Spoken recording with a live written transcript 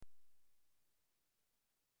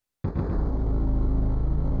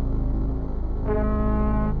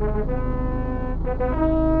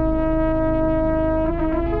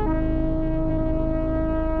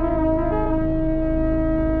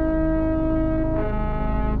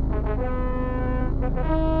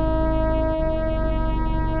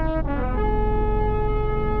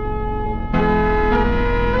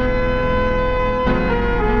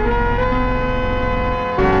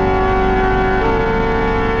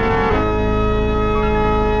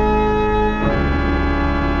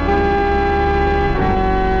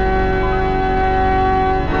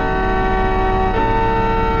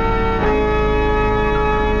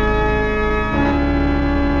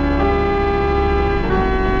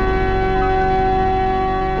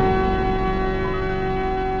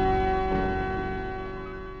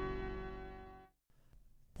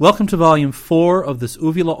Welcome to Volume 4 of this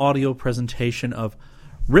Uvula audio presentation of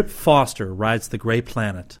Rip Foster Rides the Gray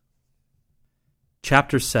Planet.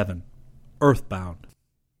 Chapter 7, Earthbound.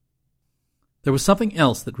 There was something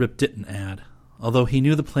else that Rip didn't add, although he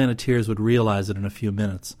knew the Planeteers would realize it in a few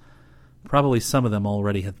minutes. Probably some of them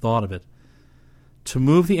already had thought of it. To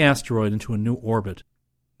move the asteroid into a new orbit,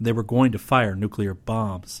 they were going to fire nuclear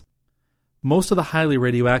bombs. Most of the highly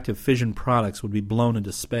radioactive fission products would be blown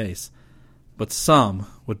into space, but some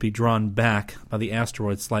would be drawn back by the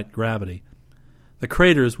asteroid's slight gravity. The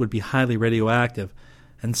craters would be highly radioactive,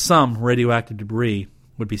 and some radioactive debris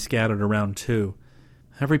would be scattered around too.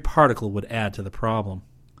 Every particle would add to the problem.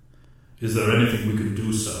 "Is there anything we can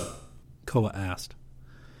do, sir?" Koa asked.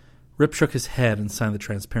 Rip shook his head and signed the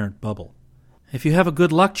transparent bubble. "If you have a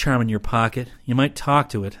good luck charm in your pocket, you might talk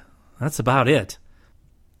to it. That's about it."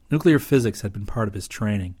 Nuclear physics had been part of his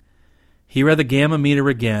training. He read the gamma meter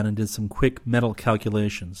again and did some quick mental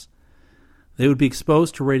calculations. They would be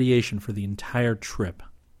exposed to radiation for the entire trip.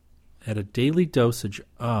 At a daily dosage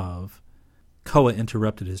of... Koa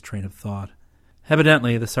interrupted his train of thought.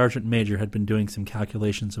 Evidently, the sergeant major had been doing some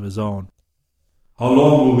calculations of his own. "How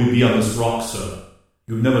long will we be on this rock, sir?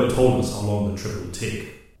 You've never told us how long the trip will take."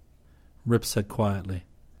 Rip said quietly.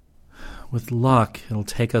 "With luck, it'll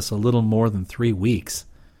take us a little more than 3 weeks."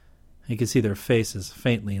 He could see their faces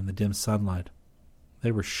faintly in the dim sunlight.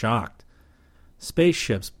 They were shocked.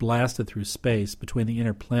 Spaceships blasted through space between the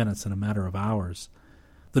inner planets in a matter of hours.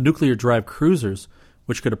 The nuclear-drive cruisers,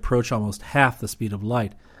 which could approach almost half the speed of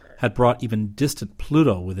light, had brought even distant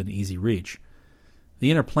Pluto within easy reach.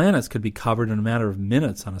 The inner planets could be covered in a matter of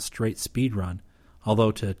minutes on a straight speed run,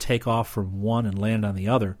 although to take off from one and land on the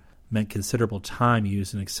other meant considerable time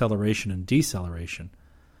used in acceleration and deceleration.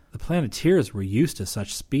 The Planeteers were used to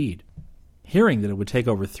such speed. Hearing that it would take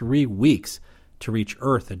over 3 weeks to reach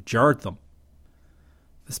Earth had jarred them.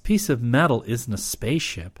 "This piece of metal isn't a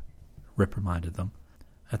spaceship," Rip reminded them.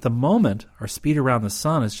 "At the moment, our speed around the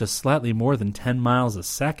sun is just slightly more than 10 miles a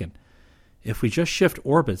second. If we just shift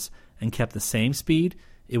orbits and kept the same speed,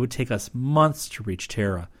 it would take us months to reach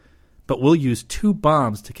Terra. But we'll use 2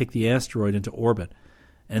 bombs to kick the asteroid into orbit,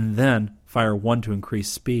 and then fire one to increase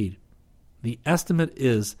speed. The estimate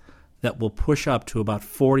is that we'll push up to about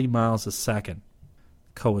 40 miles a second."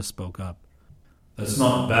 Koa spoke up. "That's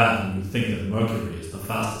not bad when you think that Mercury is the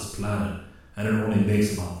fastest planet, and it only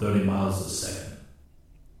makes about 30 miles a second."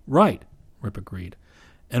 "Right," Rip agreed.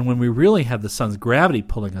 "And when we really have the sun's gravity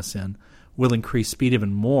pulling us in, we'll increase speed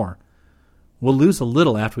even more. We'll lose a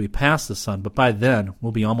little after we pass the sun, but by then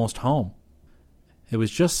we'll be almost home." It was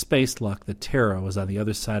just space luck that Terra was on the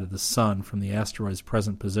other side of the sun from the asteroid's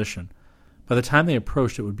present position. By the time they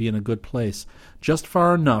approached, it would be in a good place, just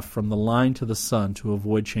far enough from the line to the sun to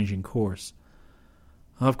avoid changing course.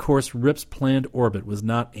 Of course, Rip's planned orbit was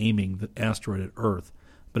not aiming the asteroid at Earth,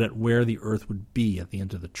 but at where the Earth would be at the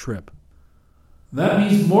end of the trip. "That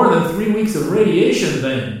means more than 3 weeks of radiation,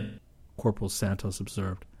 then," Corporal Santos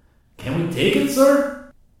observed. "Can we take it,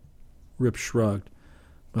 sir?" Rip shrugged,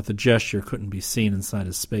 but the gesture couldn't be seen inside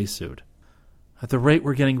his spacesuit. "At the rate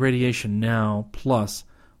we're getting radiation now, plus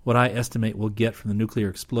what I estimate we'll get from the nuclear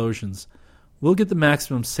explosions, we'll get the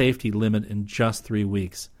maximum safety limit in just 3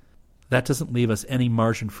 weeks. That doesn't leave us any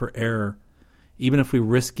margin for error, even if we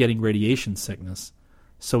risk getting radiation sickness.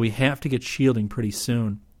 So we have to get shielding pretty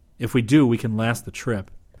soon. If we do, we can last the trip."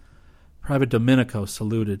 Private Domenico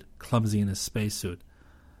saluted, clumsy in his spacesuit.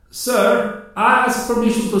 "Sir, I ask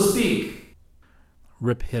permission to speak."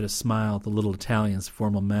 Rip hid a smile at the little Italian's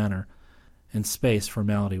formal manner. In space,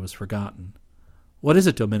 formality was forgotten. "What is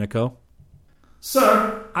it, Domenico?"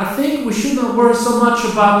 "Sir, I think we shouldn't worry so much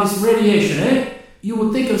about this radiation, eh? You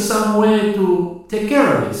would think of some way to take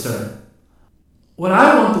care of it, sir. What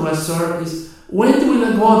I want to ask, sir, is when do we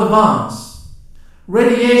let go of the bombs?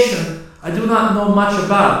 Radiation, I do not know much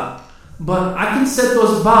about, but I can set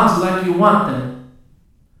those bombs like you want them."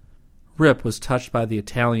 Rip was touched by the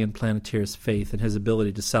Italian Planeteer's faith in his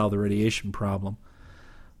ability to solve the radiation problem.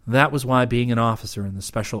 That was why being an officer in the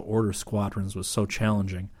Special Order Squadrons was so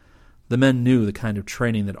challenging. The men knew the kind of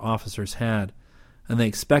training that officers had, and they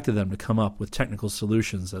expected them to come up with technical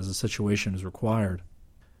solutions as the situation is required.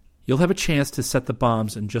 "You'll have a chance to set the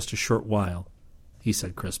bombs in just a short while," he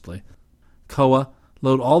said crisply. "Koa,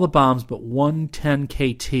 load all the bombs but one 10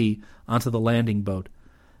 KT onto the landing boat.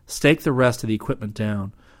 Stake the rest of the equipment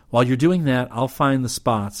down. While you're doing that, I'll find the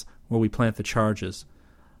spots where we plant the charges.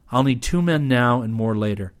 I'll need 2 men now and more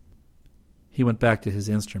later." He went back to his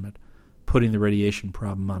instrument, putting the radiation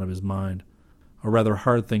problem out of his mind, a rather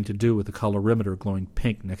hard thing to do with the colorimeter glowing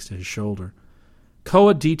pink next to his shoulder.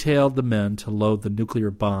 Koa detailed the men to load the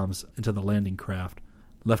nuclear bombs into the landing craft.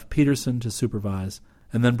 left Peterson to supervise,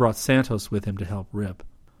 and then brought Santos with him to help Rip.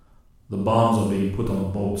 "The bombs are being put on the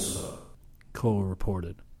boat, sir," Koa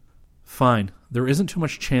reported. "Fine. There isn't too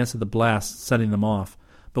much chance of the blast setting them off,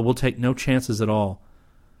 but we'll take no chances at all.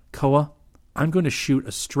 Koa, I'm going to shoot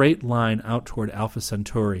a straight line out toward Alpha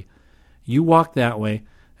Centauri. You walk that way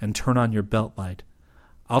and turn on your belt light.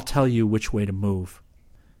 I'll tell you which way to move."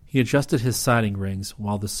 He adjusted his sighting rings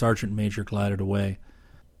while the sergeant major glided away.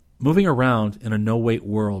 Moving around in a no-weight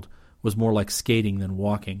world was more like skating than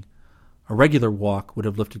walking. A regular walk would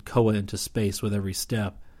have lifted Koa into space with every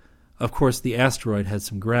step. Of course, the asteroid had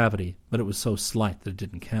some gravity, but it was so slight that it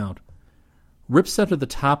didn't count. Rip centered the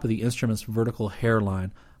top of the instrument's vertical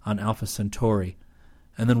hairline on Alpha Centauri,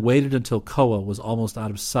 and then waited until Koa was almost out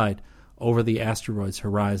of sight over the asteroid's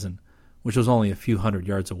horizon, which was only a few hundred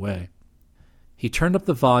yards away. He turned up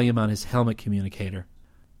the volume on his helmet communicator.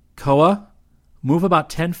 "Koa, move about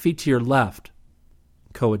 10 feet to your left."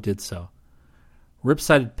 Koa did so. Rip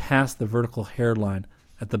sighted past the vertical hairline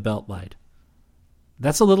at the belt light.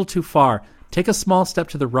 "That's a little too far. Take a small step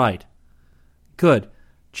to the right." "Good.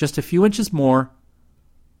 Just a few inches more."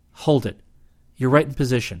 "Hold it. You're right in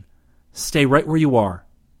position. Stay right where you are."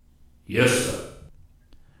 "Yes, sir."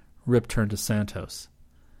 Rip turned to Santos.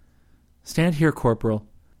 "Stand here, Corporal.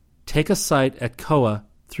 Take a sight at Koa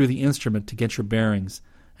through the instrument to get your bearings,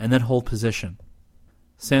 and then hold position."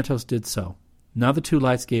 Santos did so. Now the two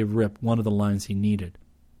lights gave Rip one of the lines he needed.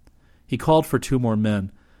 He called for 2 more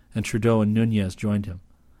men, and Trudeau and Nunez joined him.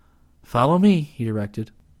 "Follow me," he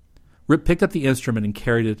directed. Rip picked up the instrument and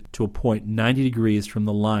carried it to a point 90 degrees from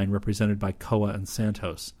the line represented by Koa and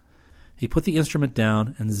Santos. He put the instrument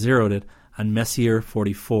down and zeroed it on Messier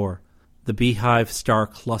 44, the beehive star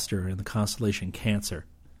cluster in the constellation Cancer.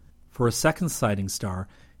 For a second sighting star,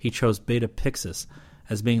 he chose Beta Pixis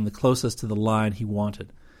as being the closest to the line he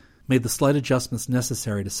wanted, made the slight adjustments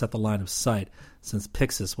necessary to set the line of sight, since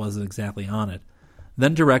Pixis wasn't exactly on it,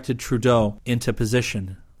 then directed Trudeau into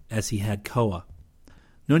position as he had Koa.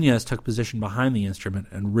 Nunez took position behind the instrument,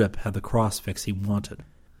 and Rip had the cross fix he wanted.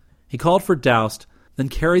 He called for Doust, then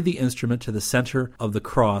carried the instrument to the center of the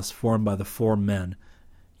cross formed by the 4 men.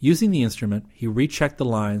 Using the instrument, he rechecked the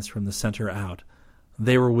lines from the center out.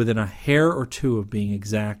 They were within a hair or 2 of being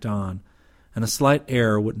exact on, and a slight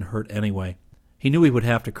error wouldn't hurt anyway. He knew he would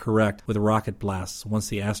have to correct with rocket blasts once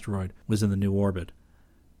the asteroid was in the new orbit.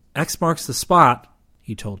 "X marks the spot,"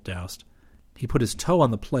 he told Doust. He put his toe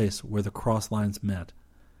on the place where the cross lines met.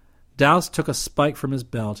 Doust took a spike from his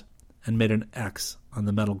belt and made an X on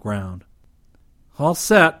the metal ground. "All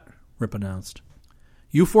set," Rip announced.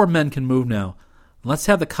 "You 4 men can move now. Let's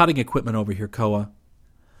have the cutting equipment over here, Koa."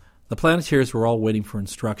 The Planeteers were all waiting for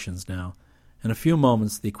instructions now. In a few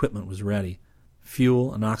moments the equipment was ready,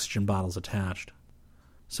 fuel and oxygen bottles attached.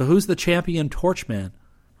 "So who's the champion torchman?"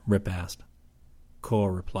 Rip asked. Koa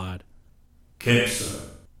replied. "Kemp, sir."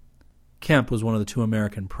 Kemp was one of the 2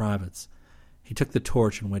 American privates. He took the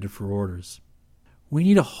torch and waited for orders. "We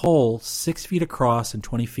need a hole 6 feet across and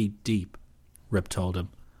 20 feet deep," Rip told him.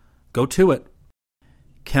 "Go to it."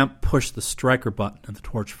 Kemp pushed the striker button and the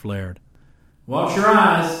torch flared. "Watch your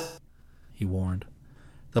eyes," he warned.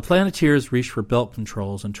 The Planeteers reached for belt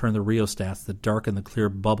controls and turned the rheostats that darkened the clear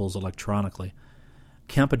bubbles electronically.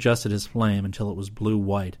 Kemp adjusted his flame until it was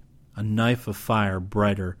blue-white, a knife of fire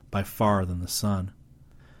brighter by far than the sun.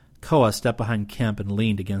 Koa stepped behind Kemp and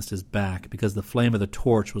leaned against his back because the flame of the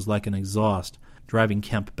torch was like an exhaust, driving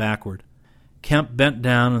Kemp backward. Kemp bent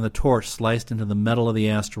down and the torch sliced into the metal of the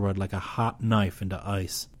asteroid like a hot knife into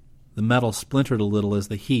ice. The metal splintered a little as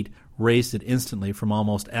the heat raised it instantly from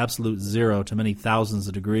almost absolute zero to many thousands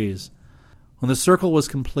of degrees. When the circle was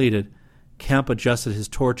completed, Kemp adjusted his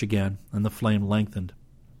torch again, and the flame lengthened.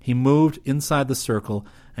 He moved inside the circle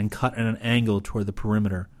and cut at an angle toward the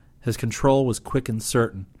perimeter. His control was quick and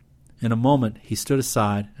certain. In a moment he stood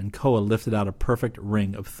aside, and Koa lifted out a perfect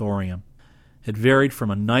ring of thorium. It varied from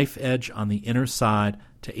a knife edge on the inner side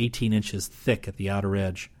to 18 inches thick at the outer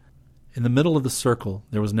edge. In the middle of the circle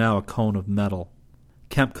there was now a cone of metal.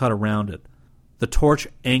 Kemp cut around it. The torch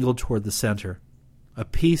angled toward the center. A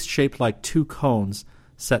piece shaped like 2 cones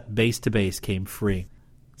set base to base came free.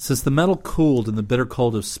 Since the metal cooled in the bitter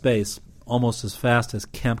cold of space almost as fast as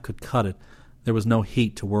Kemp could cut it, there was no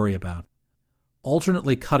heat to worry about.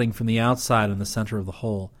 Alternately cutting from the outside and the center of the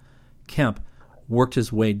hole, Kemp worked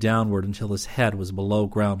his way downward until his head was below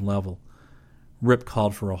ground level. Rip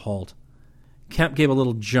called for a halt. Kemp gave a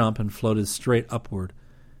little jump and floated straight upward.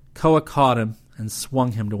 Koa caught him and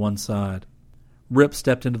swung him to one side. Rip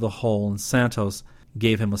stepped into the hole, and Santos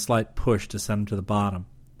gave him a slight push to send him to the bottom.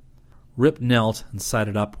 Rip knelt and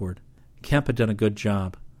sighted upward. Kemp had done a good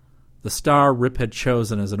job. The star Rip had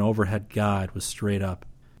chosen as an overhead guide was straight up.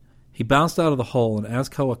 He bounced out of the hole, and as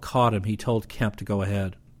Koa caught him, he told Kemp to go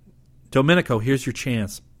ahead. Domenico, here's your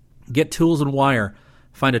chance. Get tools and wire,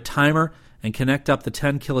 find a timer, and connect up the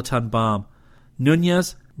 10-kiloton bomb.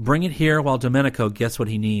 Nunez, bring it here while Domenico gets what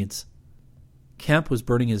he needs. Kemp was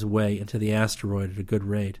burning his way into the asteroid at a good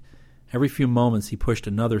rate. Every few moments he pushed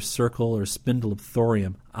another circle or spindle of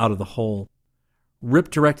thorium out of the hole. Rip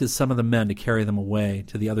directed some of the men to carry them away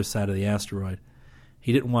to the other side of the asteroid.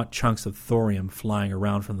 He didn't want chunks of thorium flying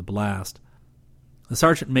around from the blast. The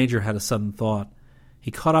sergeant major had a sudden thought. He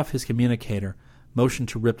cut off his communicator, motioned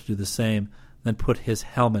to Rip to do the same, then put his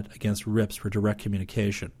helmet against Rip's for direct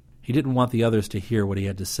communication. He didn't want the others to hear what he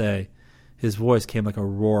had to say. His voice came like a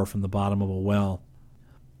roar from the bottom of a well.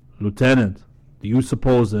 Lieutenant, do you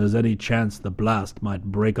suppose there is any chance the blast might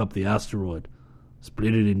break up the asteroid,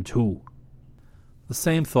 split it in two? The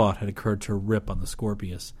same thought had occurred to Rip on the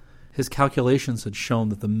Scorpius. His calculations had shown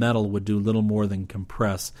that the metal would do little more than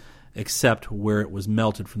compress, except where it was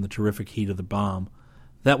melted from the terrific heat of the bomb.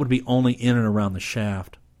 That would be only in and around the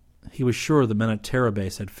shaft. He was sure the men at Terra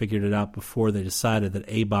Base had figured it out before they decided that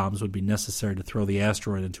A-bombs would be necessary to throw the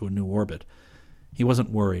asteroid into a new orbit. He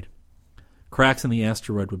wasn't worried. Cracks in the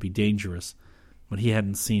asteroid would be dangerous, but he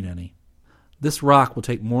hadn't seen any. This rock will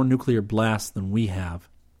take more nuclear blasts than we have,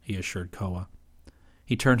 he assured Koa.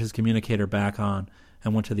 He turned his communicator back on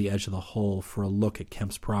and went to the edge of the hole for a look at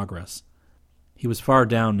Kemp's progress. He was far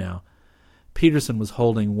down now. Peterson was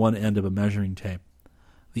holding one end of a measuring tape.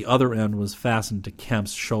 The other end was fastened to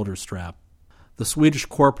Kemp's shoulder strap. The Swedish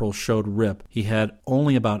corporal showed Rip he had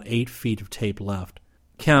only about 8 feet of tape left.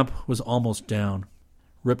 Kemp was almost down.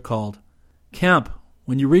 Rip called, "Kemp,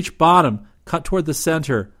 when you reach bottom, cut toward the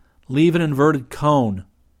center. Leave an inverted cone."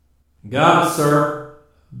 "Got it, sir.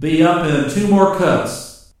 Be up in 2 more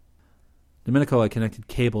cuts." Domenico had connected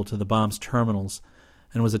cable to the bomb's terminals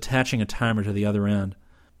and was attaching a timer to the other end.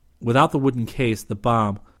 Without the wooden case, the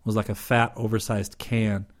bomb was like a fat, oversized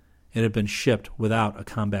can. It had been shipped without a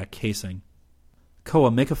combat casing. "Koa,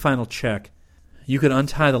 make a final check. You could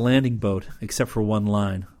untie the landing boat, except for one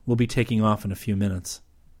line. We'll be taking off in a few minutes."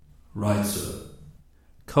 "Right, sir."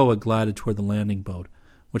 Koa glided toward the landing boat,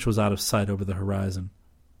 which was out of sight over the horizon.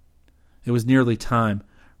 It was nearly time.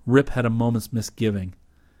 Rip had a moment's misgiving.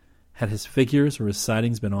 Had his figures or his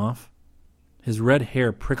sightings been off? His red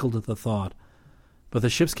hair prickled at the thought, but the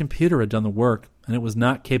ship's computer had done the work, and it was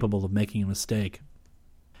not capable of making a mistake.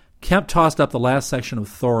 Kemp tossed up the last section of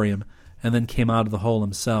thorium and then came out of the hole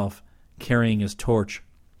himself, carrying his torch.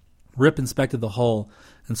 Rip inspected the hole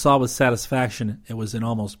and saw with satisfaction it was in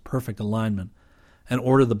almost perfect alignment, and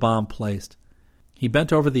ordered the bomb placed. He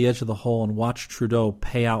bent over the edge of the hole and watched Trudeau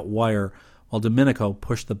pay out wire while Domenico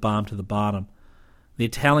pushed the bomb to the bottom. The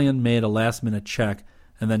Italian made a last-minute check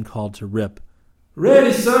and then called to Rip.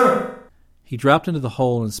 "Ready, sir." He dropped into the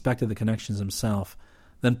hole and inspected the connections himself,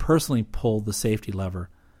 then personally pulled the safety lever.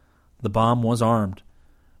 The bomb was armed.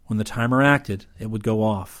 When the timer acted, it would go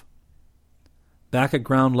off. Back at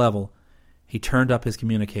ground level, he turned up his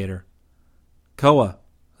communicator. "Koa,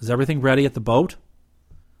 is everything ready at the boat?"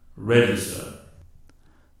 "Ready, sir."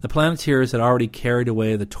 The Planeteers had already carried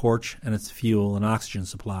away the torch and its fuel and oxygen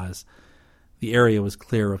supplies. The area was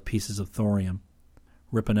clear of pieces of thorium.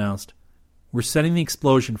 Rip announced, "We're setting the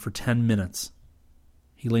explosion for 10 minutes.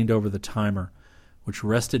 He leaned over the timer, which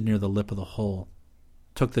rested near the lip of the hole,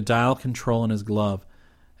 took the dial control in his glove,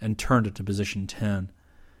 and turned it to position 10.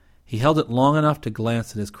 He held it long enough to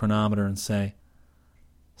glance at his chronometer and say,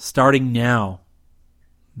 "Starting now."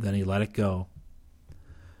 Then he let it go.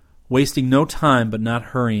 Wasting no time but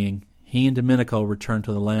not hurrying, he and Domenico returned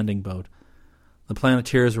to the landing boat. The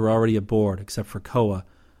Planeteers were already aboard, except for Koa,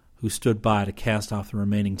 who stood by to cast off the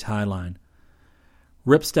remaining tie line.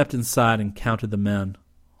 Rip stepped inside and counted the men,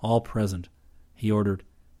 all present. He ordered,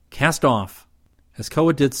 "Cast off." As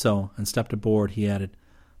Koa did so and stepped aboard, he added,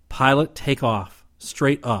 "Pilot, take off,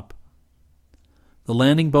 straight up." The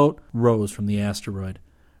landing boat rose from the asteroid.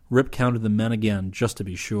 Rip counted the men again, just to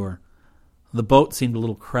be sure. The boat seemed a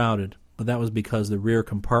little crowded, but that was because the rear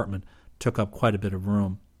compartment took up quite a bit of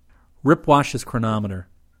room. Rip watched his chronometer.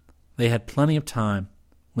 They had plenty of time.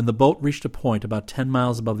 When the boat reached a point about 10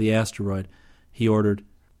 miles above the asteroid, he ordered,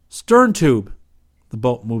 "Stern tube!" The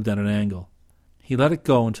boat moved at an angle. He let it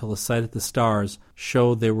go until the sight at the stars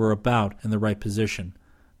showed they were about in the right position,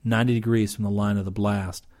 90 degrees from the line of the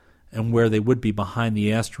blast, and where they would be behind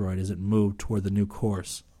the asteroid as it moved toward the new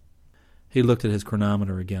course. He looked at his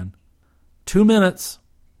chronometer again. 2 minutes.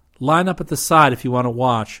 Line up at the side if you want to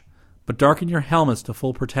watch, but darken your helmets to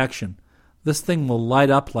full protection. This thing will light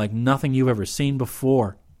up like nothing you've ever seen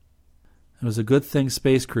before. It was a good thing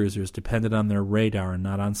space cruisers depended on their radar and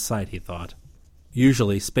not on sight, he thought.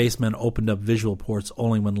 Usually, spacemen opened up visual ports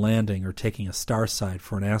only when landing or taking a star site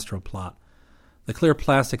for an astroplot. The clear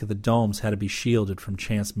plastic of the domes had to be shielded from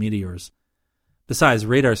chance meteors. Besides,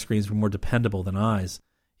 radar screens were more dependable than eyes,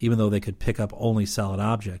 even though they could pick up only solid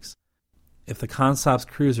objects. If the Consops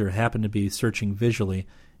cruiser happened to be searching visually,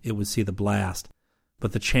 it would see the blast,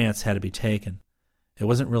 but the chance had to be taken. It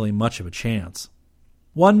wasn't really much of a chance.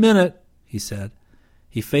 1 minute, he said.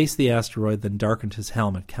 He faced the asteroid, then darkened his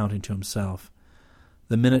helmet, counting to himself.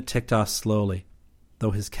 The minute ticked off slowly,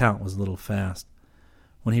 though his count was a little fast.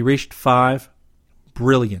 When he reached 5,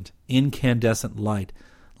 brilliant, incandescent light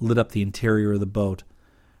lit up the interior of the boat.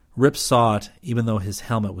 Rip saw it, even though his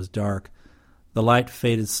helmet was dark. The light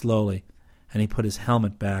faded slowly, and he put his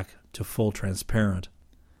helmet back to full transparent.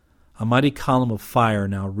 A mighty column of fire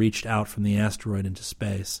now reached out from the asteroid into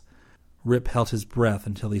space. Rip held his breath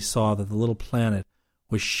until he saw that the little planet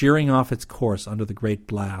was shearing off its course under the great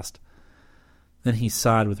blast. Then he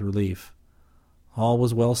sighed with relief. All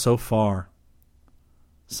was well so far.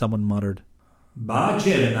 Someone muttered, "By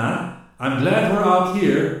Gemini, I'm glad we're out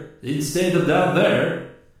here instead of down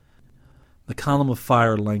there." The column of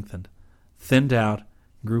fire lengthened, thinned out,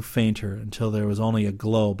 grew fainter until there was only a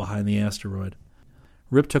glow behind the asteroid.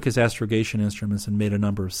 Rip took his astrogation instruments and made a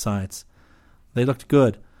number of sights. They looked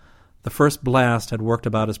good. The first blast had worked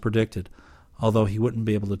about as predicted, although he wouldn't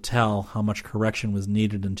be able to tell how much correction was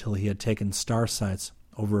needed until he had taken star sights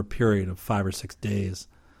over a period of 5 or 6 days.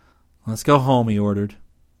 "Let's go home," he ordered.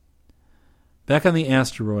 Back on the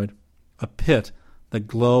asteroid, a pit that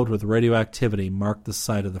glowed with radioactivity marked the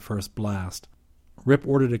site of the first blast. Rip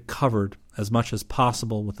ordered it covered as much as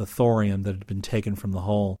possible with the thorium that had been taken from the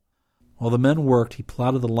hole. While the men worked, he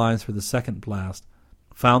plotted the lines for the second blast,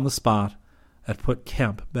 found the spot, and put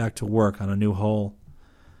Kemp back to work on a new hole.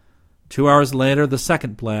 2 hours later, the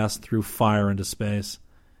second blast threw fire into space.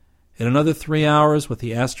 In another 3 hours, with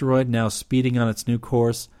the asteroid now speeding on its new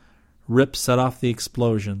course, Rip set off the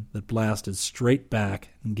explosion that blasted straight back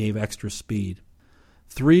and gave extra speed.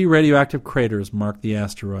 3 radioactive craters marked the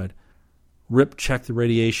asteroid. Rip checked the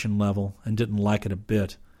radiation level and didn't like it a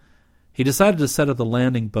bit. He decided to set up the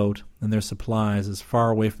landing boat and their supplies as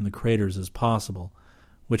far away from the craters as possible,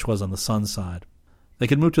 which was on the sun side. They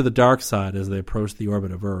could move to the dark side as they approached the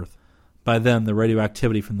orbit of Earth. By then, the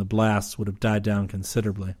radioactivity from the blasts would have died down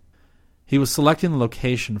considerably. He was selecting the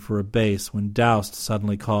location for a base when Doust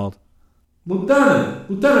suddenly called,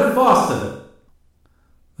 Lieutenant Foster!"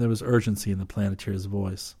 There was urgency in the Planeteer's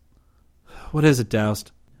voice. "What is it,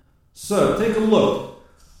 Doust?" "Sir, take a look.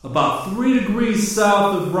 About 3 degrees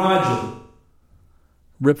south of Rigel."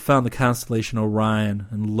 Rip found the constellation Orion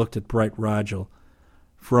and looked at bright Rigel.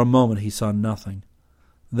 For a moment he saw nothing.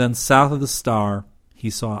 Then south of the star he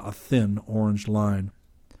saw a thin orange line.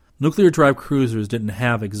 Nuclear drive cruisers didn't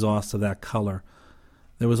have exhausts of that color.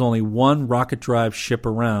 There was only one rocket drive ship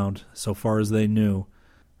around, so far as they knew.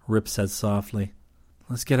 Rip said softly,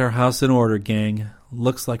 "Let's get our house in order, gang.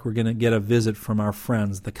 Looks like we're going to get a visit from our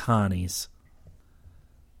friends, the Connies."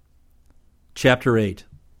 Chapter 8.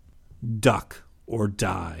 Duck or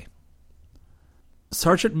Die.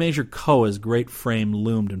 Sergeant Major Koa's great frame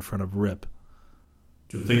loomed in front of Rip.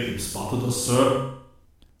 "Do you think they've spotted us, sir?"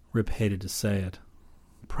 Rip hated to say it.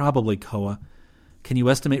 "Probably, Koa. Can you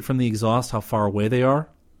estimate from the exhaust how far away they are?"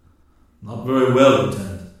 "Not very well,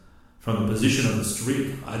 Lieutenant. From the position of the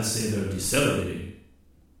streak, I'd say they're decelerating."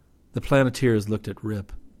 The Planeteers looked at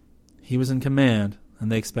Rip. He was in command,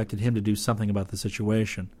 and they expected him to do something about the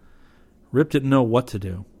situation. Rip didn't know what to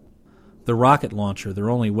do. The rocket launcher, their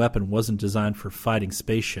only weapon, wasn't designed for fighting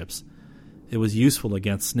spaceships. It was useful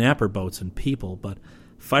against snapper boats and people, but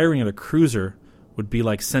firing at a cruiser would be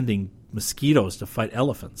like sending mosquitoes to fight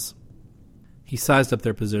elephants. He sized up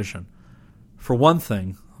their position. For one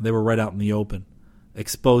thing, they were right out in the open,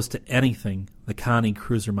 exposed to anything the Connie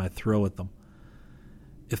cruiser might throw at them.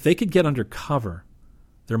 If they could get under cover,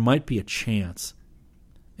 there might be a chance.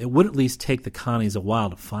 It would at least take the Connies a while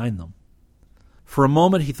to find them. For a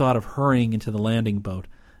moment he thought of hurrying into the landing boat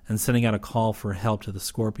and sending out a call for help to the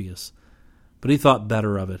Scorpius, but he thought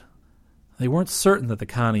better of it. They weren't certain that the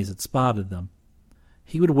Connies had spotted them.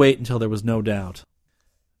 He would wait until there was no doubt.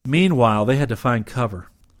 Meanwhile, they had to find cover.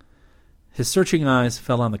 His searching eyes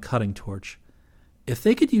fell on the cutting torch. If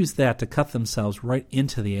they could use that to cut themselves right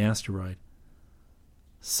into the asteroid.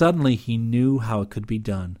 Suddenly he knew how it could be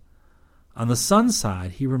done. On the sun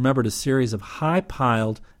side, he remembered a series of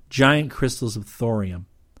high-piled, giant crystals of thorium.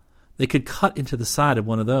 They could cut into the side of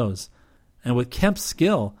one of those, and with Kemp's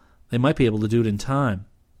skill, they might be able to do it in time.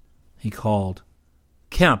 He called,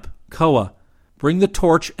 "Kemp, Koa, Bring the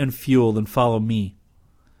torch and fuel and follow me."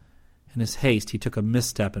 In his haste, he took a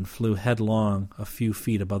misstep and flew headlong a few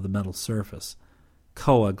feet above the metal surface.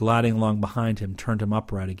 Koa, gliding along behind him, turned him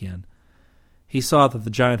upright again. He saw that the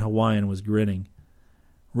giant Hawaiian was grinning.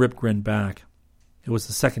 Rip grinned back. It was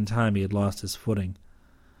the second time he had lost his footing.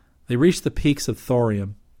 They reached the peaks of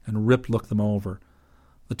Thorium, and Rip looked them over.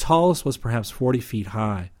 The tallest was perhaps 40 feet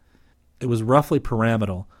high. It was roughly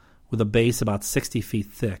pyramidal, with a base about 60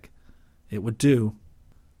 feet thick. It would do.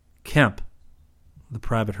 "Kemp," the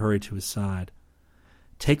private hurried to his side,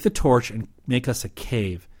 "take the torch and make us a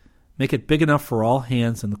cave. Make it big enough for all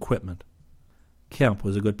hands and equipment." Kemp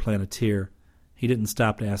was a good planeteer. He didn't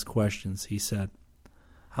stop to ask questions. He said,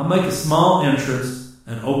 "I'll make a small entrance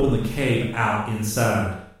and open the cave out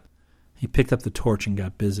inside." He picked up the torch and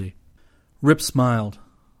got busy. Rip smiled.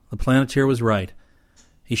 The planeteer was right.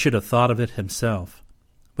 He should have thought of it himself.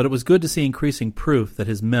 But it was good to see increasing proof that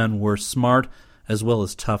his men were smart as well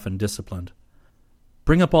as tough and disciplined.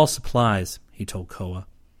 "Bring up all supplies," he told Koa.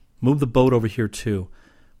 "Move the boat over here, too.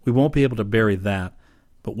 We won't be able to bury that,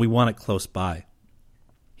 but we want it close by."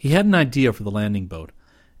 He had an idea for the landing boat.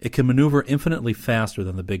 It could maneuver infinitely faster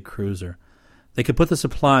than the big cruiser. They could put the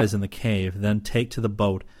supplies in the cave, then take to the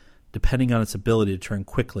boat, depending on its ability to turn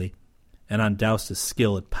quickly, and on Doust's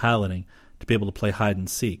skill at piloting to be able to play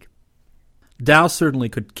hide-and-seek. Doust certainly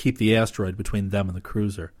could keep the asteroid between them and the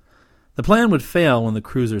cruiser. The plan would fail when the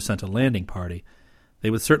cruiser sent a landing party.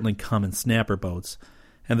 They would certainly come in snapper boats,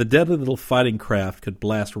 and the deadly little fighting craft could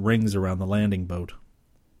blast rings around the landing boat.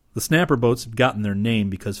 The snapper boats had gotten their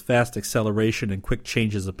name because fast acceleration and quick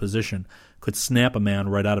changes of position could snap a man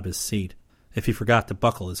right out of his seat if he forgot to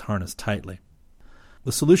buckle his harness tightly.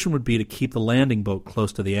 The solution would be to keep the landing boat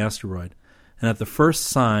close to the asteroid, and at the first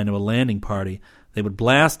sign of a landing party, they would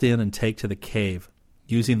blast in and take to the cave,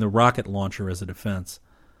 using the rocket launcher as a defense.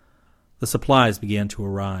 The supplies began to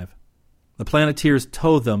arrive. The Planeteers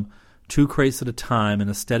towed them, 2 crates at a time, in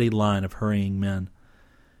a steady line of hurrying men.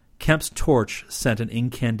 Kemp's torch sent an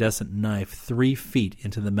incandescent knife 3 feet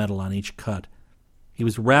into the metal on each cut. He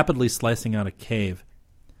was rapidly slicing out a cave.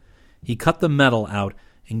 He cut the metal out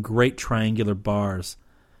in great triangular bars,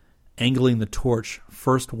 angling the torch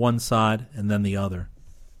first one side and then the other.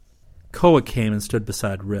 Koa came and stood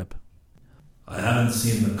beside Rip. "I haven't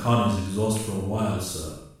seen the Connie's exhaust for a while,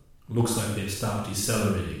 sir. Looks like they've stopped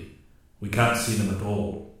decelerating. We can't see them at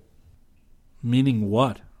all." "Meaning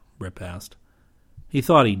what?" Rip asked. He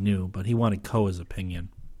thought he knew, but he wanted Koa's opinion.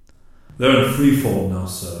 "They're in free fall now,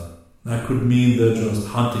 sir. That could mean they're just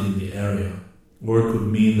hunting in the area, or it could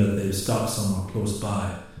mean that they've stopped somewhere close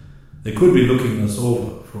by. They could be looking us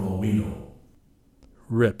over, for all we know."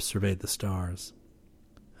 Rip surveyed the stars.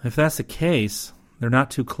 "If that's the case, they're not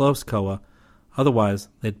too close, Koa. Otherwise,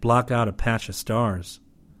 they'd block out a patch of stars."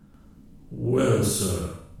 "Well,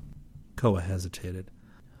 sir," Koa hesitated.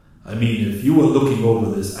 "I mean, if you were looking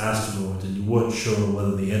over this asteroid and you weren't sure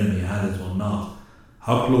whether the enemy had it or not,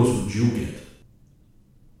 how close would you get?"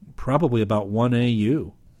 "Probably about 1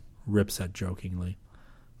 AU, Rip said jokingly.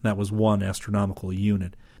 That was 1 astronomical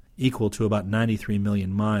unit, equal to about 93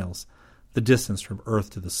 million miles, the distance from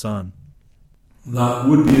Earth to the Sun. "That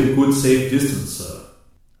would be a good safe distance, sir,"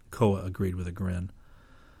 Koa agreed with a grin.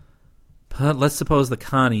 "But let's suppose the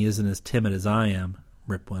Connie isn't as timid as I am,"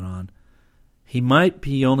 Rip went on. "He might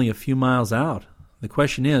be only a few miles out. The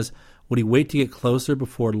question is, would he wait to get closer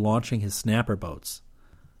before launching his snapper boats?"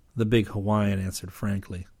 The big Hawaiian answered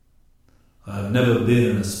frankly. "I've never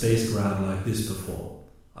been in a spacecraft like this before.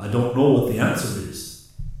 I don't know what the answer is."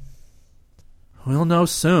 "We'll know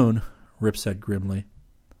soon," Rip said grimly.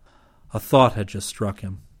 A thought had just struck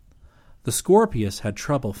him. The Scorpius had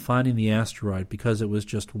trouble finding the asteroid because it was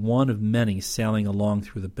just one of many sailing along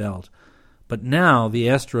through the belt. But now the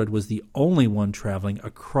asteroid was the only one traveling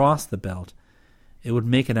across the belt. It would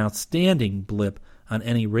make an outstanding blip on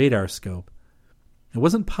any radar scope. It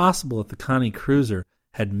wasn't possible that the Connie cruiser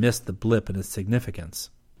had missed the blip in its significance.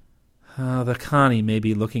 "The Connie may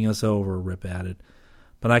be looking us over," Rip added,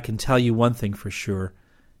 "but I can tell you one thing for sure.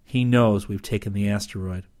 He knows we've taken the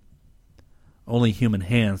asteroid." Only human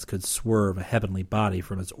hands could swerve a heavenly body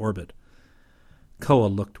from its orbit. Koa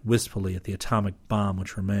looked wistfully at the atomic bomb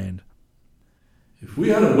which remained. "If we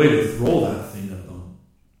had a way to throw that thing at them..."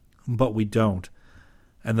 "But we don't.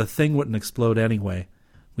 And the thing wouldn't explode anyway.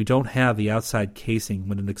 We don't have the outside casing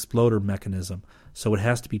with an exploder mechanism, so it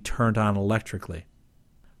has to be turned on electrically."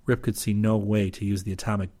 Rip could see no way to use the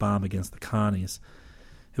atomic bomb against the Connies.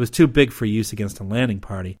 It was too big for use against a landing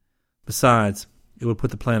party. Besides, it would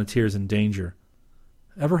put the Planeteers in danger.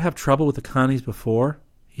 "Ever have trouble with the Connies before?"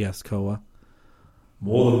 he asked Koa.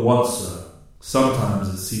 "More than once, sir. Sometimes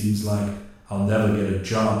it seems like I'll never get a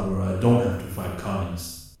job where I don't have to fight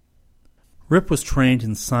communists. Rip was trained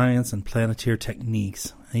in science and planeteer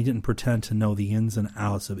techniques, and he didn't pretend to know the ins and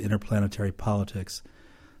outs of interplanetary politics.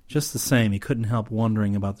 Just the same, he couldn't help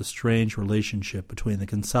wondering about the strange relationship between the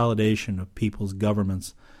consolidation of people's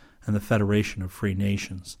governments and the Federation of Free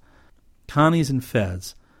Nations. Connies and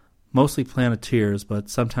Feds, mostly planeteers but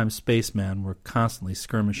sometimes spacemen, were constantly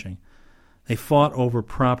skirmishing. They fought over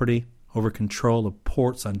property, over control of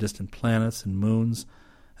ports on distant planets and moons,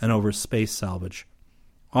 and over space salvage.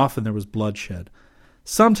 Often there was bloodshed.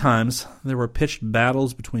 Sometimes there were pitched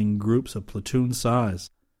battles between groups of platoon size.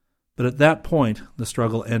 But at that point, the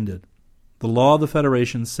struggle ended. The law of the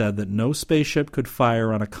Federation said that no spaceship could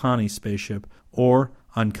fire on a Connie spaceship or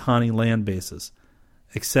on Connie land bases,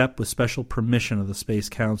 except with special permission of the Space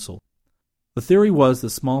Council. The theory was that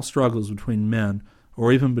small struggles between men,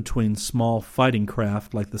 or even between small fighting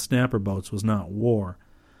craft like the snapper boats, was not war.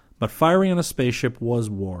 But firing on a spaceship was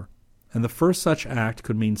war, and the first such act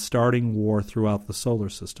could mean starting war throughout the solar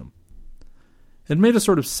system. It made a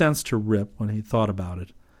sort of sense to Rip when he thought about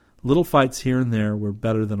it. Little fights here and there were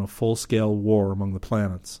better than a full-scale war among the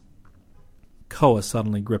planets. Koa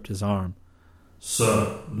suddenly gripped his arm.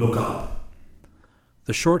 Sir, look up.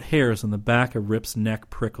 The short hairs on the back of Rip's neck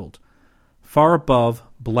prickled. Far above,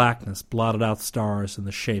 blackness blotted out stars in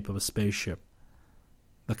the shape of a spaceship.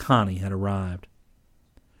 The Connie had arrived.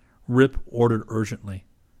 Rip ordered urgently.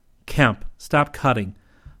 Kemp, stop cutting.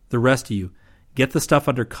 The rest of you, get the stuff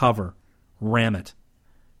under cover. Ram it.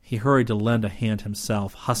 He hurried to lend a hand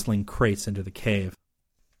himself, hustling crates into the cave.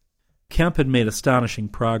 Kemp had made astonishing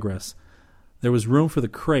progress. There was room for the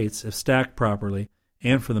crates, if stacked properly,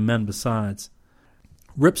 and for the men besides.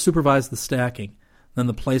 Rip supervised the stacking, then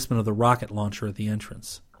the placement of the rocket launcher at the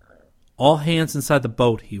entrance. All hands inside the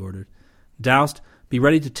boat, he ordered. Doused, be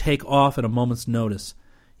ready to take off at a moment's notice.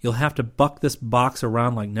 You'll have to buck this box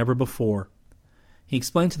around like never before. He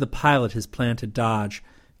explained to the pilot his plan to dodge,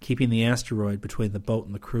 keeping the asteroid between the boat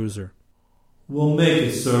and the cruiser. We'll make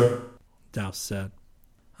it, sir, Doust said.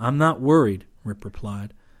 I'm not worried, Rip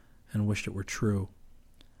replied, and wished it were true.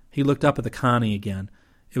 He looked up at the Connie again.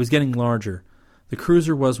 It was getting larger. The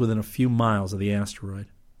cruiser was within a few miles of the asteroid.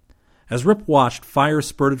 As Rip watched, fire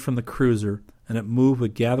spurted from the cruiser, and it moved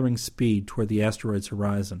with gathering speed toward the asteroid's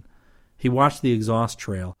horizon. He watched the exhaust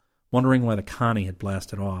trail, wondering why the Connie had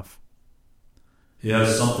blasted off. He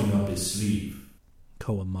has something up his sleeve,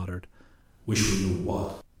 Koa muttered. Wish we knew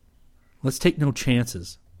what. Let's take no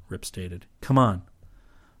chances, Rip stated. Come on.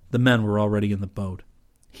 The men were already in the boat.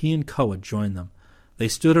 He and Koa joined them. They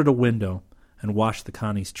stood at a window and watched the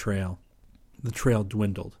Connie's trail. The trail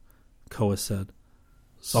dwindled. Koa said,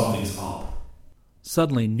 Something's up.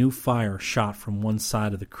 Suddenly, new fire shot from one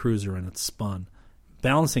side of the cruiser and it spun.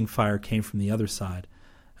 Balancing fire came from the other side,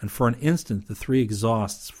 and for an instant the three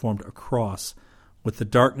exhausts formed a cross, with the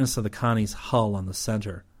darkness of the Connie's hull on the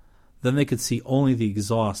center. Then they could see only the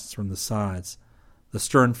exhausts from the sides. The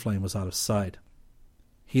stern flame was out of sight.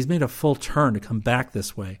 He's made a full turn to come back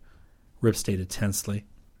this way, Rip stated tensely.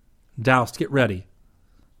 Doust, get ready.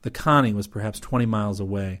 The Connie was perhaps 20 miles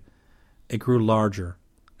away. It grew larger,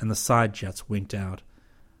 and the side jets winked out.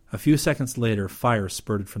 A few seconds later, fire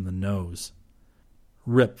spurted from the nose.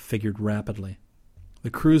 Rip figured rapidly. The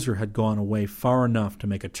cruiser had gone away far enough to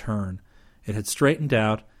make a turn. It had straightened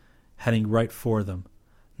out, heading right for them.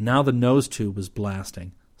 Now the nose tube was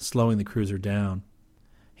blasting, slowing the cruiser down.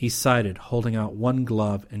 He sighted, holding out one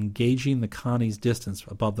glove and gauging the Connie's distance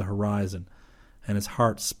above the horizon, and his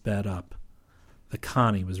heart sped up. The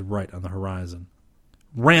Connie was right on the horizon.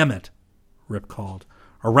 Ram it, Rip called.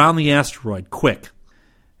 Around the asteroid, quick!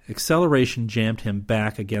 Acceleration jammed him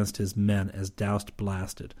back against his men as Doust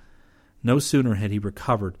blasted. No sooner had he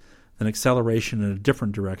recovered than acceleration in a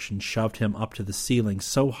different direction shoved him up to the ceiling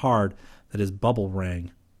so hard that his bubble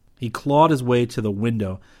rang. He clawed his way to the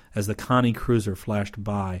window as the Connie cruiser flashed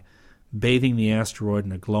by, bathing the asteroid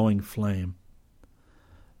in a glowing flame.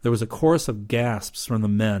 There was a chorus of gasps from the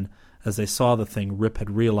men as they saw the thing Rip had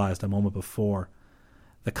realized a moment before.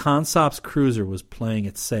 The Consop's cruiser was playing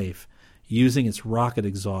it safe, using its rocket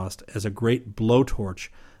exhaust as a great blowtorch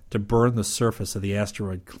to burn the surface of the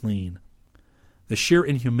asteroid clean. The sheer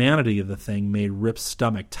inhumanity of the thing made Rip's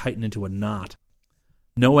stomach tighten into a knot.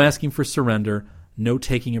 No asking for surrender, no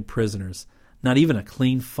taking of prisoners, not even a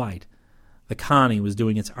clean fight. The Connie was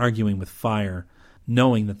doing its arguing with fire,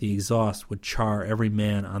 knowing that the exhaust would char every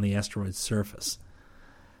man on the asteroid's surface.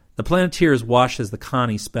 The Planeteers watched as the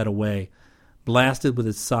Connie sped away, blasted with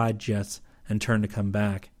its side jets, and turned to come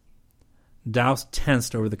back. Doust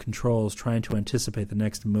tensed over the controls, trying to anticipate the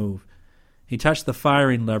next move. He touched the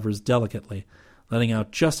firing levers delicately, letting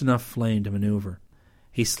out just enough flame to maneuver.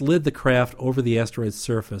 He slid the craft over the asteroid's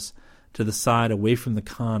surface to the side away from the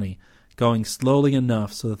Connie, going slowly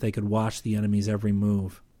enough so that they could watch the enemy's every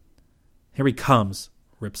move. "Here he comes,"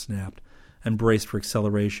 Rip snapped, and braced for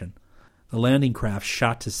acceleration. The landing craft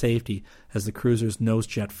shot to safety as the cruiser's nose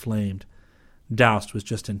jet flamed. Doust was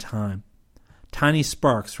just in time. Tiny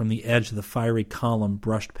sparks from the edge of the fiery column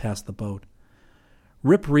brushed past the boat.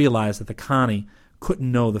 Rip realized that the Connie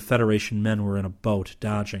couldn't know the Federation men were in a boat,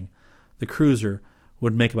 dodging. The cruiser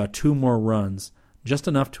would make about 2 more runs, just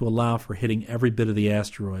enough to allow for hitting every bit of the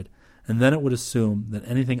asteroid, and then it would assume that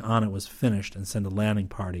anything on it was finished and send a landing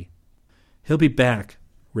party. "He'll be back,"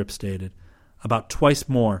 Rip stated. "About twice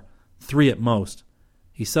more, 3 at most."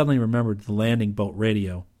 He suddenly remembered the landing boat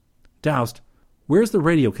radio. "Doust, where's the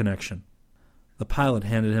radio connection?" The pilot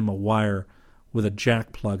handed him a wire with a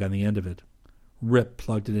jack plug on the end of it. Rip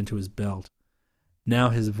plugged it into his belt. Now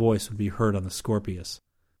his voice would be heard on the Scorpius.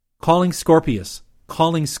 "Calling Scorpius!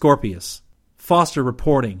 Calling Scorpius! Foster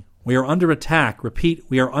reporting. We are under attack. Repeat,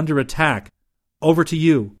 we are under attack. Over to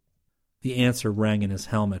you." The answer rang in his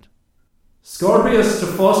helmet. "Scorpius to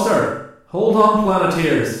Foster. Hold on,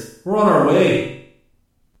 Planeteers. We're on our way."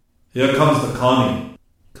 "Here comes the Connie,"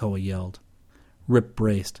 Koa yelled. Rip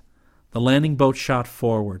braced. The landing boat shot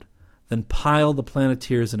forward, then piled the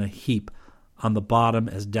Planeteers in a heap on the bottom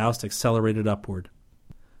as Doust accelerated upward.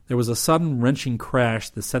 There was a sudden wrenching crash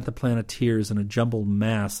that sent the Planeteers in a jumbled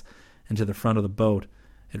mass into the front of the boat.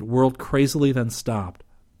 It whirled crazily, then stopped.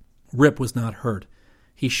 Rip was not hurt.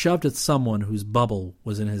 He shoved at someone whose bubble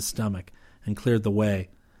was in his stomach and cleared the way.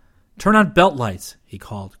 "Turn on belt lights," he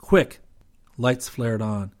called. "Quick!" Lights flared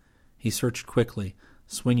on. He searched quickly,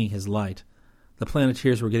 swinging his light. The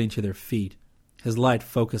Planeteers were getting to their feet. His light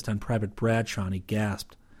focused on Private Bradshaw, and he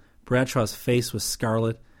gasped. Bradshaw's face was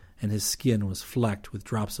scarlet, and his skin was flecked with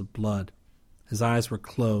drops of blood. His eyes were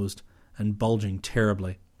closed and bulging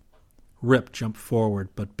terribly. Rip jumped forward,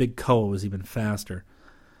 but Big Koa was even faster.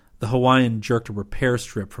 The Hawaiian jerked a repair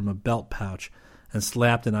strip from a belt pouch and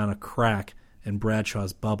slapped it on a crack in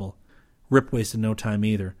Bradshaw's bubble. Rip wasted no time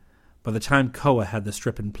either. By the time Koa had the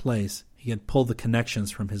strip in place, he had pulled the connections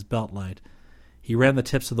from his belt light. He ran the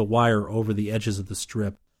tips of the wire over the edges of the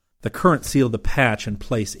strip. The current sealed the patch in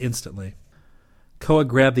place instantly. Koa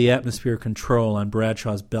grabbed the atmosphere control on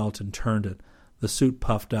Bradshaw's belt and turned it. The suit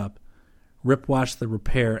puffed up. Rip watched the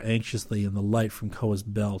repair anxiously in the light from Koa's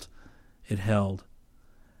belt. It held.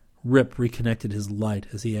 Rip reconnected his light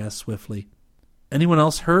as he asked swiftly, "Anyone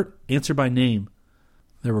else hurt? Answer by name."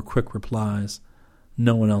 There were quick replies.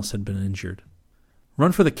 No one else had been injured.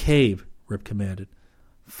 "Run for the cave," Rip commanded.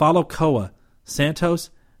 "Follow Koa.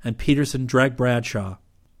 Santos and Peterson drag Bradshaw."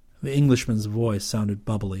 The Englishman's voice sounded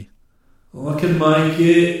bubbly. "Look at my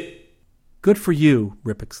kid." "Good for you,"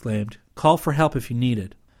 Rip exclaimed. "Call for help if you need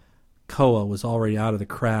it." Koa was already out of the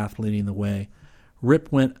craft, leading the way.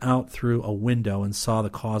 Rip went out through a window and saw the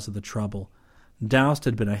cause of the trouble. Doust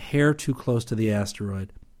had been a hair too close to the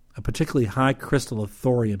asteroid. A particularly high crystal of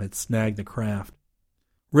thorium had snagged the craft.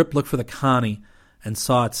 Rip looked for the Connie and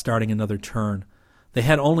saw it starting another turn. They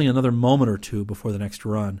had only another moment or two before the next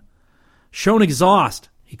run. "Show an exhaust,"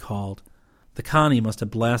 he called. The Connie must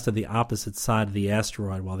have blasted the opposite side of the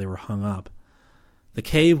asteroid while they were hung up. The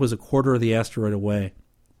cave was a quarter of the asteroid away.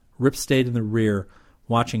 Rip stayed in the rear,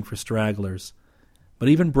 watching for stragglers. But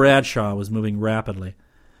even Bradshaw was moving rapidly.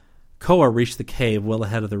 Koa reached the cave well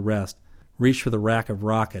ahead of the rest, reached for the rack of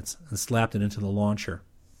rockets, and slapped it into the launcher.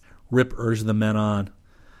 Rip urged the men on.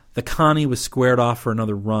 The Connie was squared off for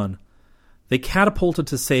another run. They catapulted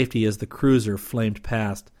to safety as the cruiser flamed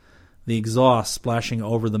past, the exhaust splashing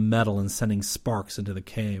over the metal and sending sparks into the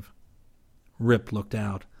cave. Rip looked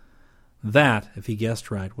out. That, if he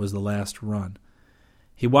guessed right, was the last run.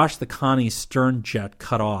 He watched the Connie's stern jet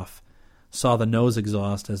cut off, saw the nose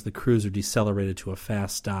exhaust as the cruiser decelerated to a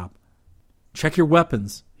fast stop. "Check your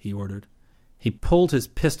weapons," he ordered. He pulled his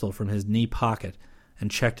pistol from his knee pocket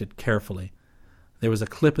and checked it carefully. There was a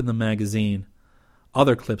clip in the magazine.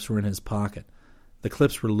 Other clips were in his pocket. The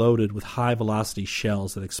clips were loaded with high-velocity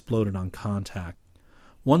shells that exploded on contact.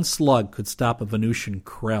 One slug could stop a Venusian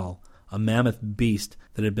krell, a mammoth beast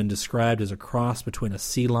that had been described as a cross between a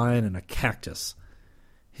sea lion and a cactus.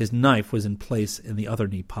 His knife was in place in the other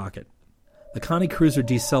knee pocket. The Connie cruiser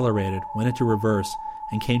decelerated, went into reverse,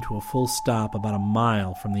 and came to a full stop about a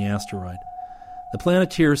mile from the asteroid. The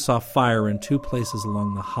Planeteers saw fire in 2 places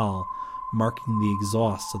along the hull, marking the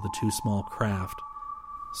exhausts of the 2 small craft.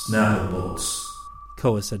 "Snapper bolts,"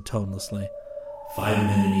 Koa said tonelessly. 5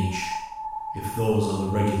 men in each, if those are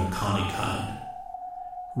the regular Connie kind.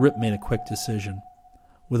 Rip made a quick decision.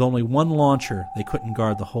 With only one launcher, they couldn't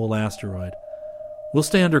guard the whole asteroid. We'll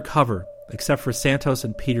stay under cover, except for Santos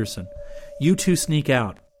and Peterson. You two sneak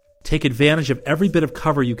out. Take advantage of every bit of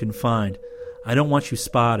cover you can find. I don't want you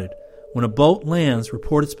spotted. When a boat lands,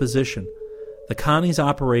 report its position. The Connies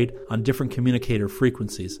operate on different communicator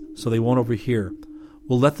frequencies, so they won't overhear.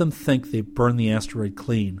 We'll let them think they've burned the asteroid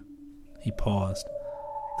clean. He paused.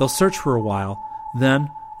 They'll search for a while. Then,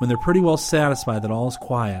 when they're pretty well satisfied that all is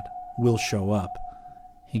quiet, we'll show up.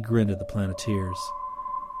 He grinned at the Planeteers.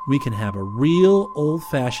 We can have a real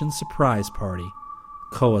old-fashioned surprise party.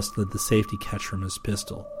 Koa slid the safety catch from his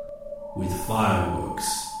pistol. With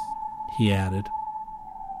fireworks, he added.